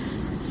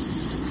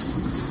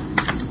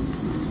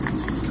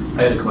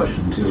 I had a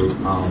question too,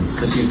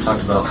 because you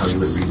talked about how you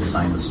would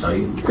redesign the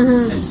study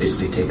and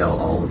basically take out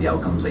all of the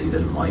outcomes that you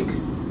didn't like.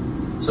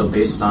 So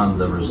based on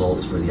the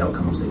results for the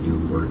outcomes that you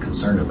were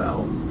concerned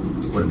about,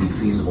 would it be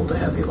feasible to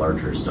have a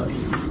larger study?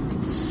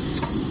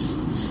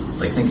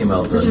 Like thinking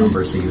about the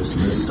numbers they used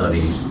in this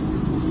study,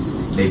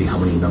 maybe how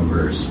many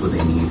numbers would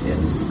they need in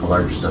a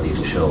larger study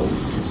to show?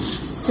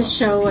 To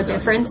show a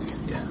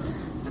difference? Yeah.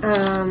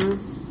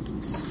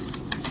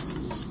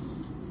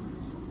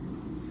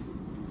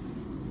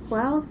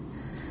 Well,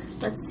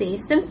 let's see.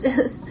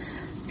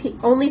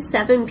 Only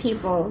 7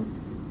 people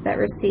that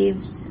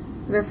received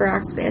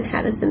rivaroxaban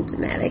had a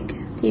symptomatic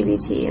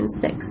DVT, and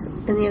 6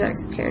 in the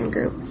enoxaparin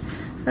group.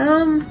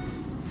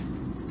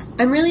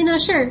 I'm really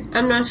not sure.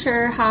 I'm not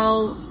sure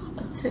how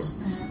to...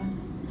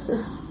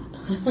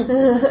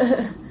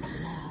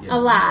 A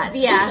lot,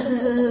 yeah.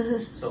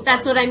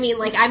 That's what I mean.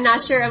 Like, I'm not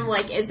sure. I'm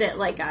like, is it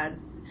like a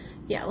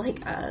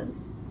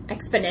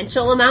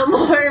exponential amount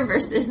more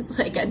versus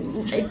like a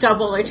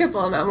double or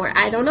triple amount more?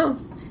 I don't know.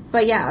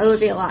 But yeah, it would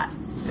be a lot.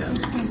 Yeah.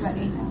 About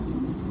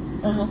 8,000.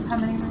 How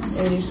many?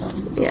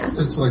 80-something. Yeah.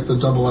 It's like the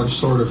double-edged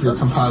sword of your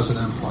composite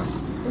endpoint.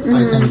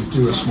 I can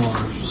do a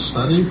smaller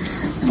study,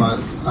 but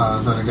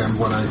then again,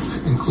 what I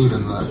include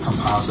in the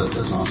composite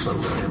is also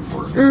very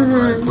important.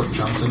 Whether I put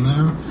junk in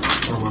there,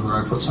 or whether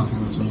I put something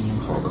that's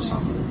meaningful to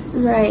somebody.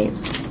 Right.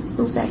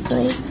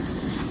 Exactly.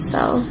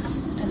 So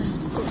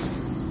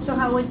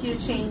how would you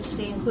change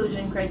the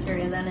inclusion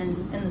criteria then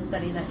in the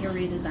study that you're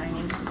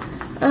redesigning?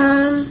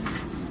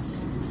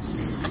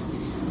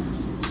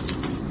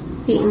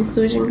 The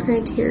inclusion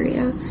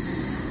criteria.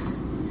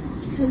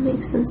 That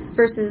makes sense.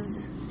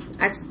 Versus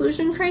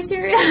exclusion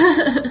criteria?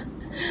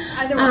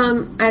 Either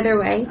way. Either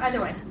way.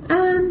 Either way.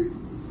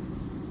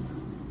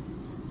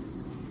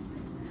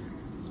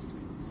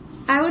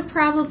 I would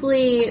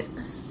probably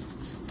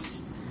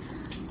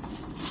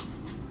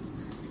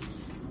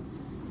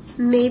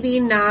maybe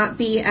not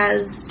be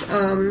as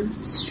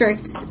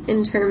strict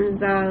in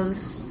terms of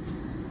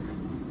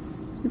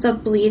the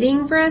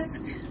bleeding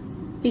risk,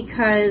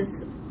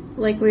 because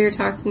like we were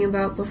talking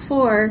about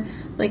before,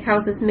 like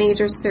how's this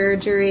major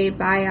surgery,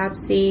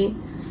 biopsy,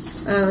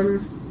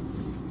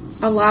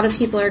 a lot of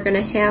people are going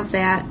to have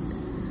that.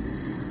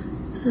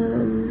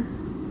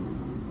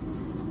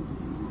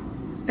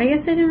 I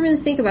guess I didn't really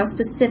think about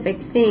specific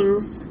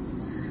things,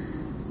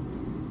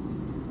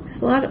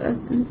 because a lot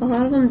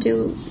of them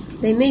do.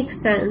 They make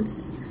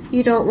sense.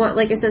 You don't want,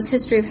 like it says,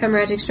 history of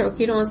hemorrhagic stroke.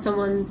 You don't want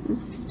someone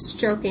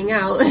stroking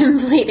out and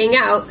bleeding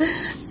out.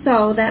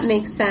 So that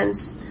makes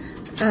sense.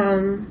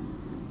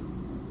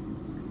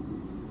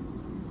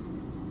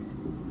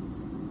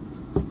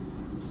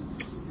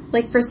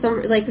 Like for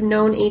some, like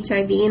known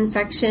HIV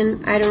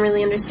infection, I don't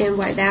really understand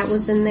why that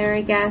was in there,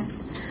 I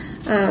guess.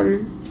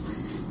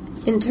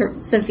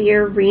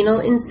 Severe renal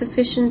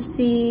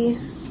insufficiency,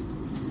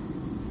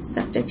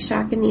 septic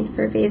shock and need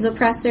for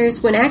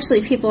vasopressors, when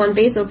actually people on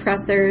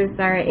vasopressors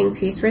are at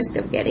increased risk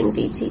of getting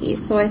VTE.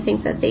 So I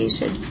think that they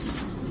should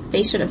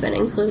have been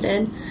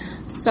included.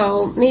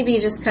 So maybe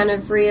just kind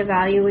of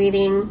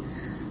reevaluating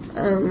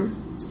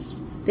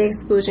the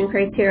exclusion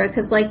criteria,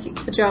 because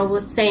like Joe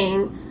was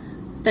saying,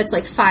 that's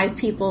like 5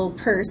 people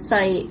per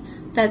site.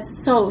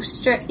 That's so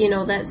strict,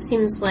 that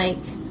seems like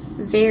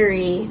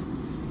very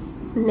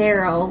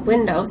narrow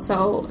window.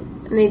 So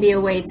maybe a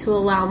way to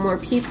allow more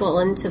people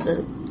into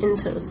the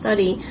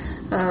study.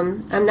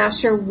 I'm not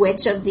sure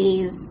which of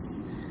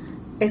these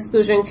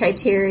exclusion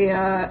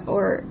criteria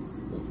or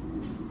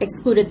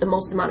excluded the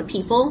most amount of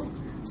people.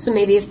 So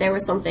maybe if there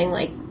was something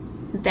like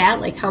that,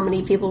 like how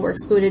many people were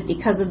excluded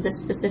because of this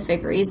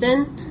specific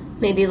reason,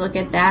 maybe look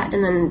at that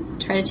and then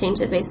try to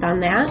change it based on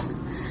that.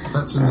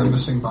 That's in the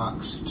missing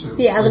box, too.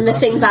 Yeah, the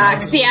missing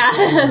box, yeah.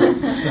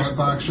 That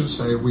box should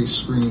say we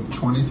screened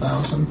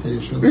 20,000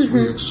 patients.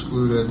 We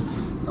excluded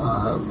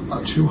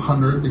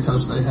 200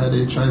 because they had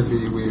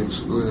HIV. We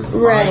excluded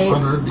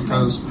 500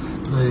 because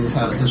they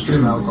had a history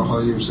of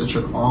alcohol use. It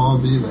should all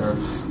be there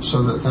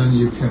so that then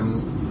you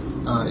can,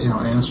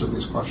 answer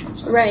these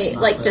questions. Right,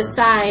 like there.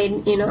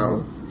 Decide,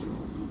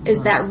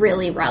 is that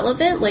really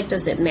relevant? Like,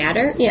 does it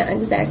matter? Yeah,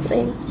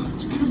 exactly.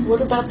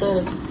 What about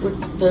the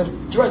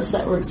drugs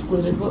that were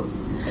excluded? What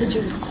could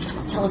you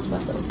tell us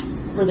about those?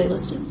 Were they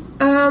listed?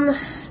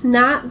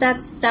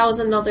 That was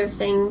another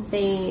thing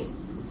they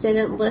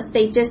didn't list.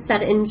 They just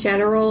said in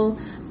general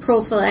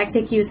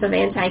prophylactic use of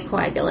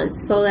anticoagulants.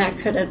 So that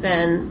could have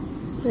been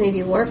maybe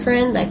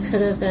warfarin. That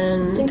could have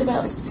been. Think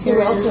about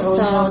Xarelto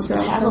and how it's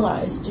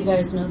metabolized. Do you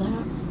guys know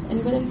that?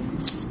 Anybody?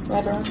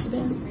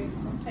 Rivaroxaban?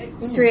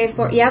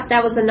 384. Yep,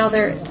 that was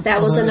another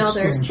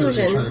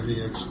exclusion. HIV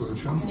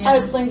exclusion. Yeah. I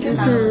was thinking.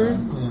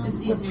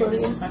 It's easier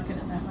just to bucket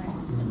it that way.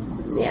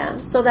 Yeah,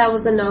 so that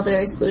was another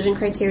exclusion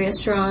criteria,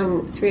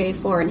 strong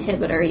 3A4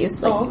 inhibitor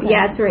use. Like, okay.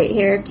 Yeah, it's right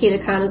here,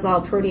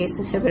 ketoconazole protease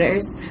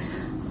inhibitors.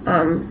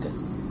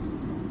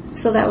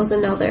 So that was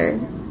another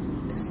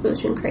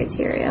exclusion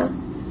criteria,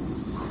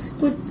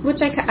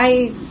 which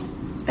I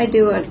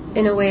do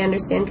in a way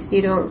understand, because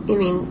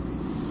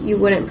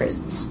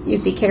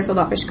you'd be careful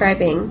about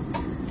prescribing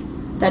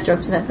that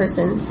drug to that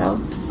person. So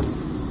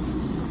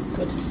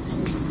Good.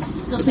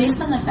 So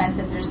based on the fact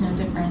that there's no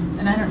difference,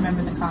 and I don't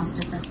remember the cost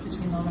difference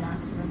between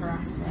Lovenox and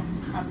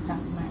rivaroxaban off the top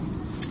of my head.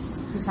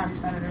 We talked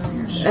about it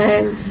earlier.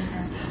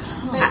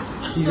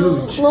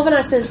 So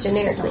Lovenox is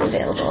generically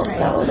available,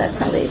 so that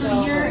probably.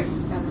 So you're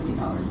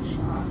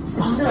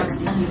it's still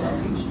expensive.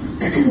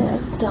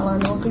 So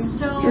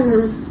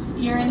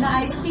you're in the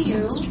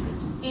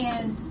ICU,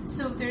 and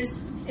so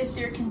if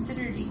they're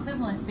considered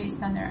equivalent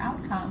based on their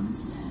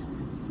outcomes,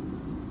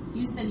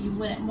 you said you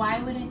wouldn't. Why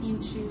wouldn't you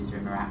choose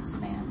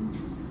rivaroxaban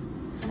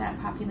for that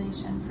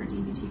population for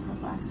DVT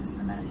prophylaxis in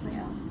the medically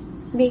ill?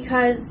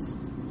 Because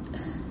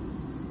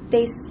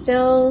they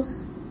still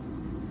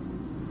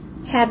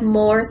had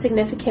more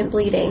significant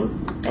bleeding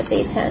at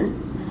day 10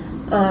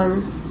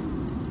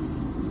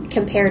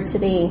 compared to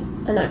the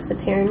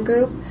enoxaparin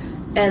group.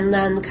 And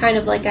then kind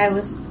of like I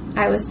was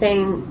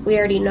saying, we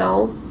already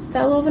know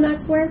that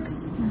Lovenox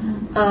works.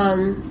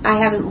 I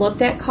haven't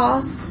looked at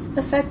cost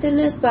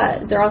effectiveness,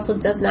 but Xarelto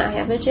does not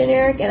have a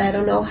generic, and I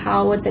don't know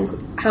how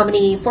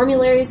many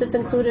formularies it's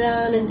included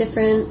on and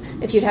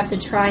different, if you'd have to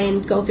try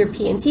and go through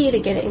P&T to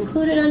get it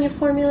included on your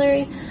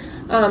formulary.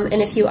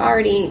 And if you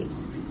already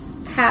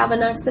have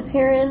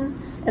enoxaparin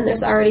and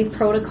there's already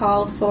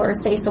protocol for,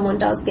 say someone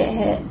does get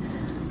hit,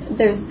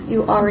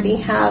 you already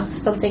have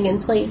something in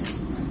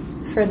place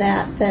for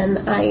that,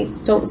 then I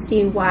don't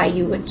see why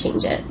you would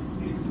change it.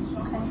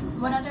 Okay.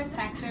 What other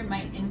factor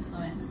might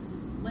influence?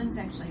 Lynn's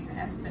actually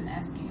has been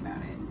asking about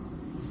it.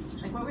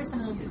 Like, what were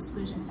some of those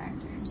exclusion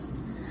factors?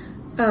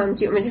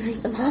 Do you want me to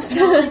read them off?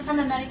 Like from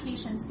a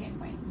medication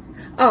standpoint.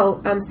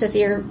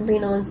 Severe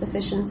renal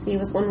insufficiency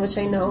was one, which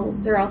I know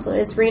Xarelto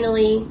is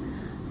renally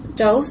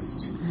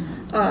dosed.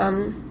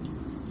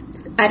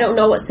 I don't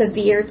know what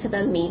severe to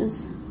them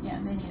means. Yeah, they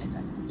need a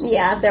definition.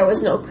 Yeah, there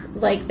was no,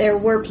 there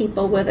were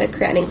people with a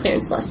creatinine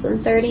clearance less than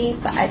 30,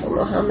 but I don't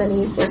know how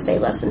many were, say,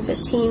 less than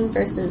 15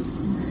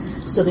 versus...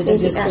 So they did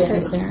use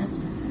creatinine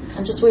clearance.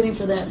 I'm just waiting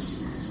for that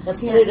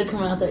study to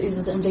come out that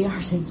uses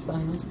MDRT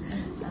finally.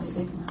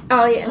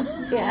 Oh, yeah.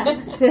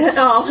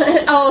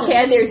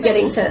 Okay, they're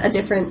getting to a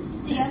different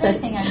The other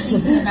thing I'm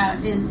thinking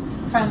about is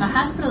from a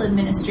hospital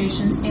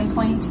administration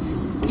standpoint,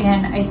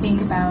 and I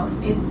think about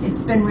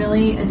it's been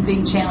really a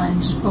big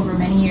challenge over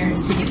many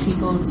years to get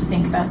people to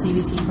think about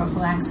DVT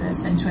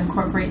prophylaxis and to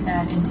incorporate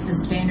that into the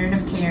standard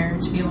of care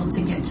to be able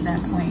to get to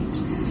that point.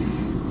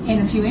 And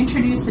if you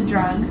introduce a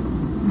drug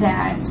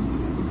that,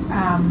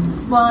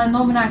 in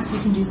Lovenox you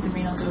can do some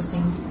renal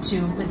dosing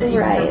too with the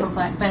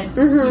prophylaxis, but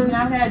you've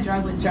now got a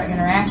drug with drug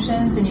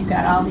interactions and you've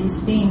got all these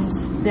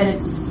things that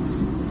it's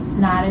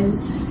not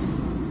as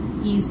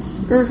easy.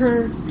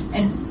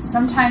 And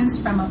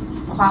sometimes from a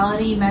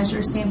quality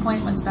measure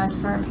standpoint, what's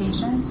best for our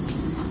patients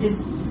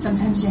is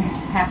sometimes you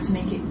have to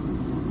make it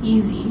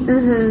easy.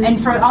 And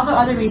for all the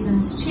other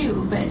reasons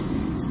too, but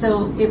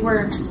so it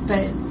works,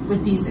 but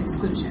with these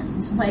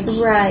exclusions. Like,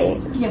 you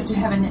have to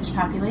have a niche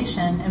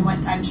population, and what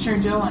I'm sure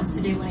Joe wants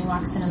to do when he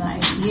walks into the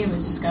ICU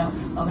is just go,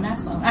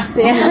 Lovenox.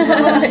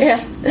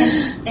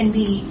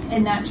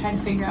 and not try to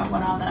figure out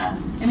what all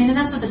and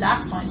that's what the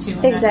docs want too.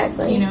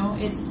 Exactly.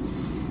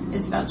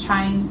 It's about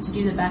trying to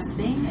do the best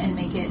thing and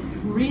make it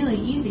really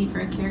easy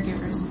for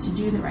caregivers to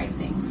do the right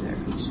thing for their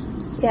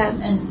patients. Yeah.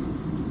 And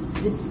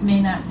it may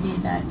not be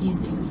that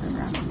easy with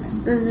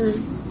rivaroxaban.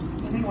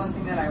 I think one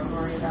thing that I would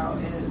worry about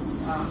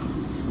is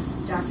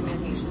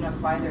documentation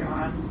of why they're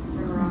on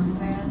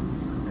rivaroxaban,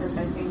 because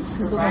I think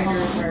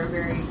providers are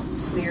very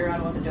clear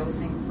on what the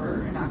dosing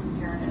for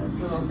enoxaparin is.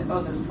 So they'll say,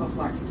 this is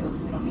prophylactic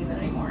dosing, we don't need that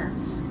anymore.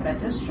 But at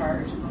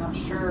discharge, I'm not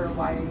sure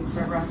why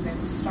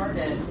rivaroxaban was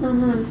started.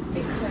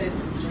 It could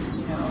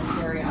just,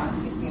 carry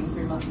on. You see them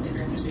 3 months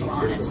later and they're still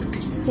on it.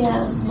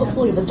 Yeah.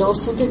 Hopefully the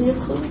dose will give you a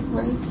clue,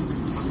 right?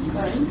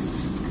 Good.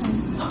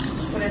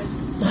 But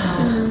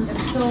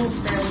it's still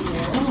fairly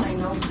new. I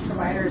know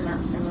providers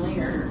aren't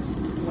familiar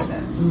with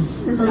it.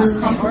 It's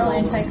called oral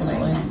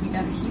anticoagulant. You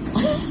gotta keep it.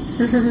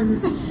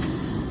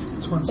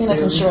 And if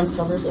insurance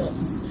covers it.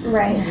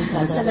 Right.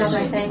 That's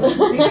another thing.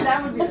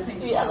 That would be the thing.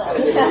 Yeah, that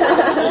would be.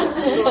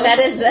 Well, that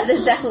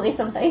is definitely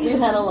something. We've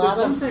had a lot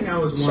There's of one thing I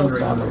was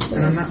wondering,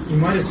 and I'm not, you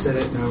might have said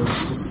it and I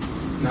was just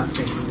not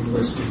thinking and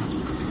listening.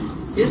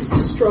 Is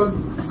this drug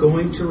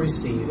going to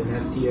receive an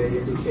FDA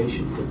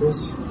indication for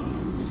this?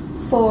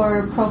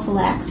 For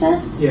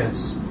prophylaxis?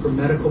 Yes, for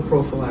medical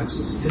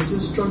prophylaxis. Is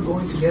this drug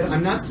going to get it?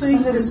 I'm not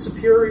saying that it's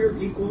superior,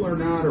 equul, or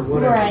not, or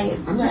whatever. Right,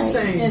 I'm just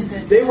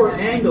saying they were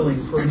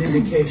angling for an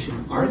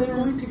indication. Are they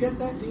going to get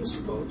that, do you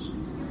suppose?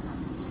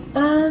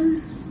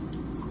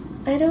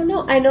 I don't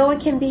know. I know it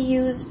can be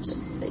used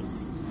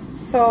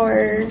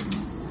for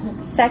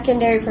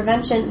secondary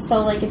prevention.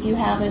 So, if you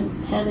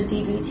haven't had a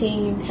DVT,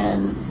 you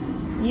can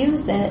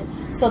use it.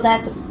 So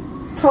that's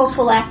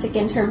prophylactic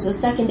in terms of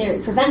secondary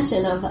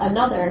prevention of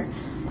another.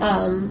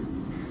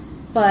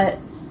 But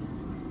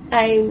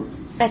I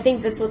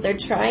think that's what they're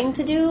trying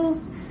to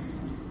do.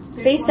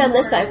 Based on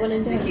this, I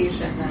wouldn't do it.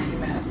 Indication that you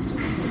missed.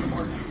 It's an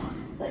important one.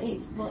 The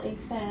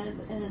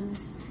AFib and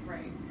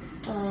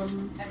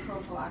and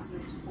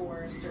prophylaxis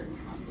for certain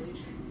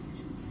populations.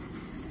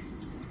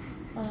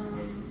 for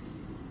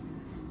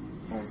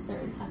a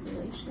certain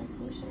population of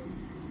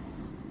patients,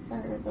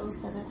 or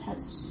those that have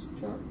had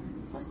stroke,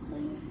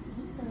 possibly.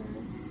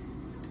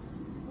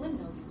 Lynn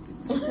knows.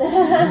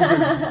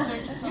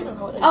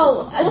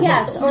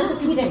 Yes,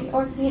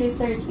 orthopedic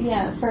surgery.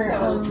 Yeah, for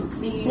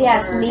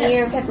knee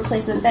or hip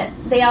replacement. That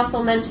they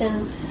also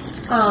mentioned,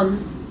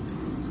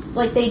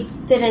 like they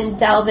didn't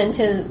delve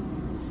into,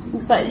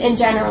 but in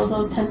general,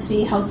 those tend to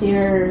be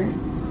healthier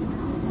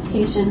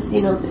patients.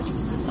 You know,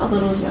 a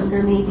little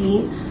younger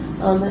maybe.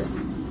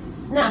 That's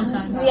not.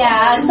 Sometimes.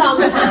 Yeah,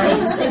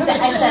 sometimes. I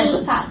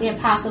said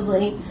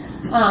possibly.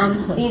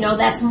 You know,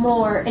 that's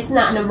more. It's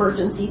not an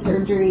emergency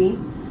surgery.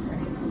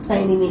 By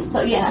any means.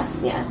 So yeah.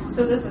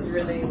 So this is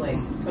really like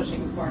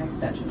pushing for an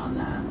extension on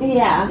that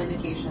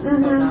indication,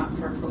 so not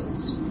for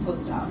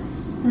post-op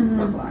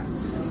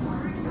prophylaxis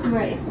anymore.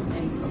 Right.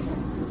 Any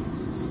prophylaxis.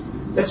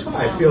 That's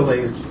why I feel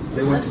they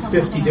went to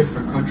 50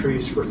 different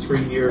countries for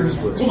 3 years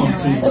with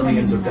umpteen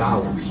millions of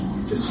dollars.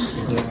 Just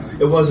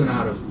it wasn't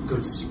out of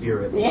good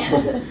spirit.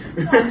 Yeah.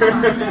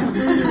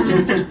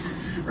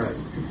 Right.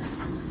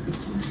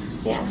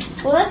 Yeah.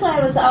 Well, that's why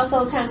I was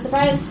also kind of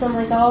surprised because I'm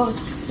like, oh,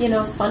 it's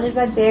funded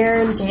by Bayer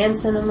and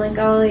Janssen. I'm like,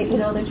 oh,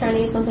 they're trying to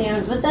get something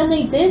out. But then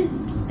they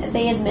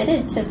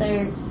admitted to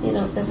their,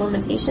 the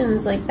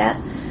limitations like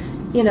that,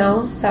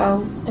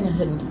 so. In a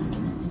hidden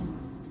document.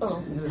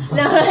 Oh.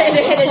 No, in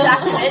a hidden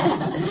document.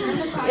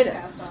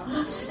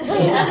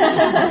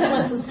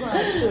 Must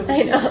subscribe to it.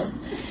 I know.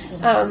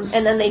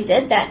 And then they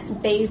did that.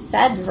 They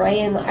said right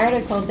in the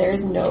article,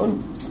 there's no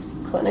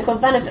clinical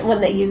benefit when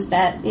they use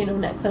that,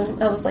 not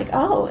clinical. I was like,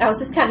 oh, I was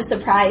just kind of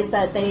surprised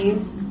that they,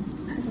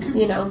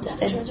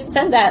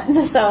 said that.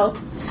 So,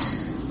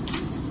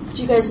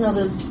 do you guys know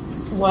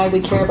why we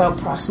care about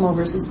proximal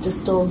versus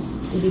distal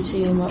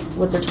DVT and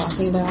what they're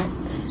talking about?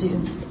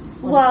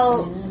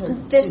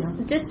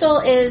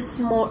 Distal is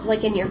more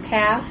like in your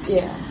calf.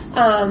 Yeah.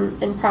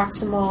 And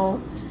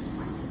proximal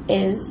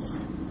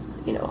is,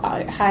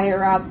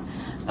 higher up.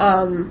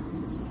 I'm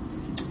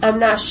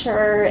not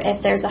sure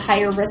if there's a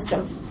higher risk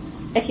of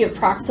if you have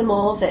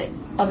proximal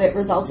of it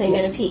resulting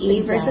in a PE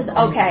versus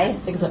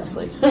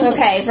exactly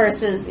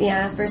versus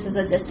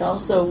a distal.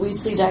 So we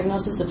see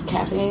diagnosis of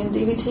calfing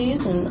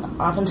DVTs, and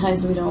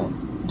oftentimes we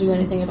don't do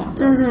anything about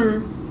those.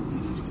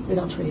 Mm-hmm. We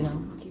don't treat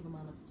them. Keep them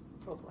on a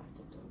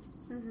prophylactic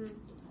dose. Mm-hmm.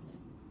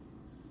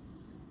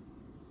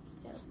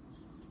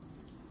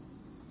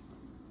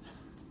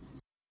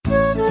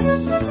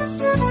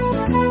 Yeah.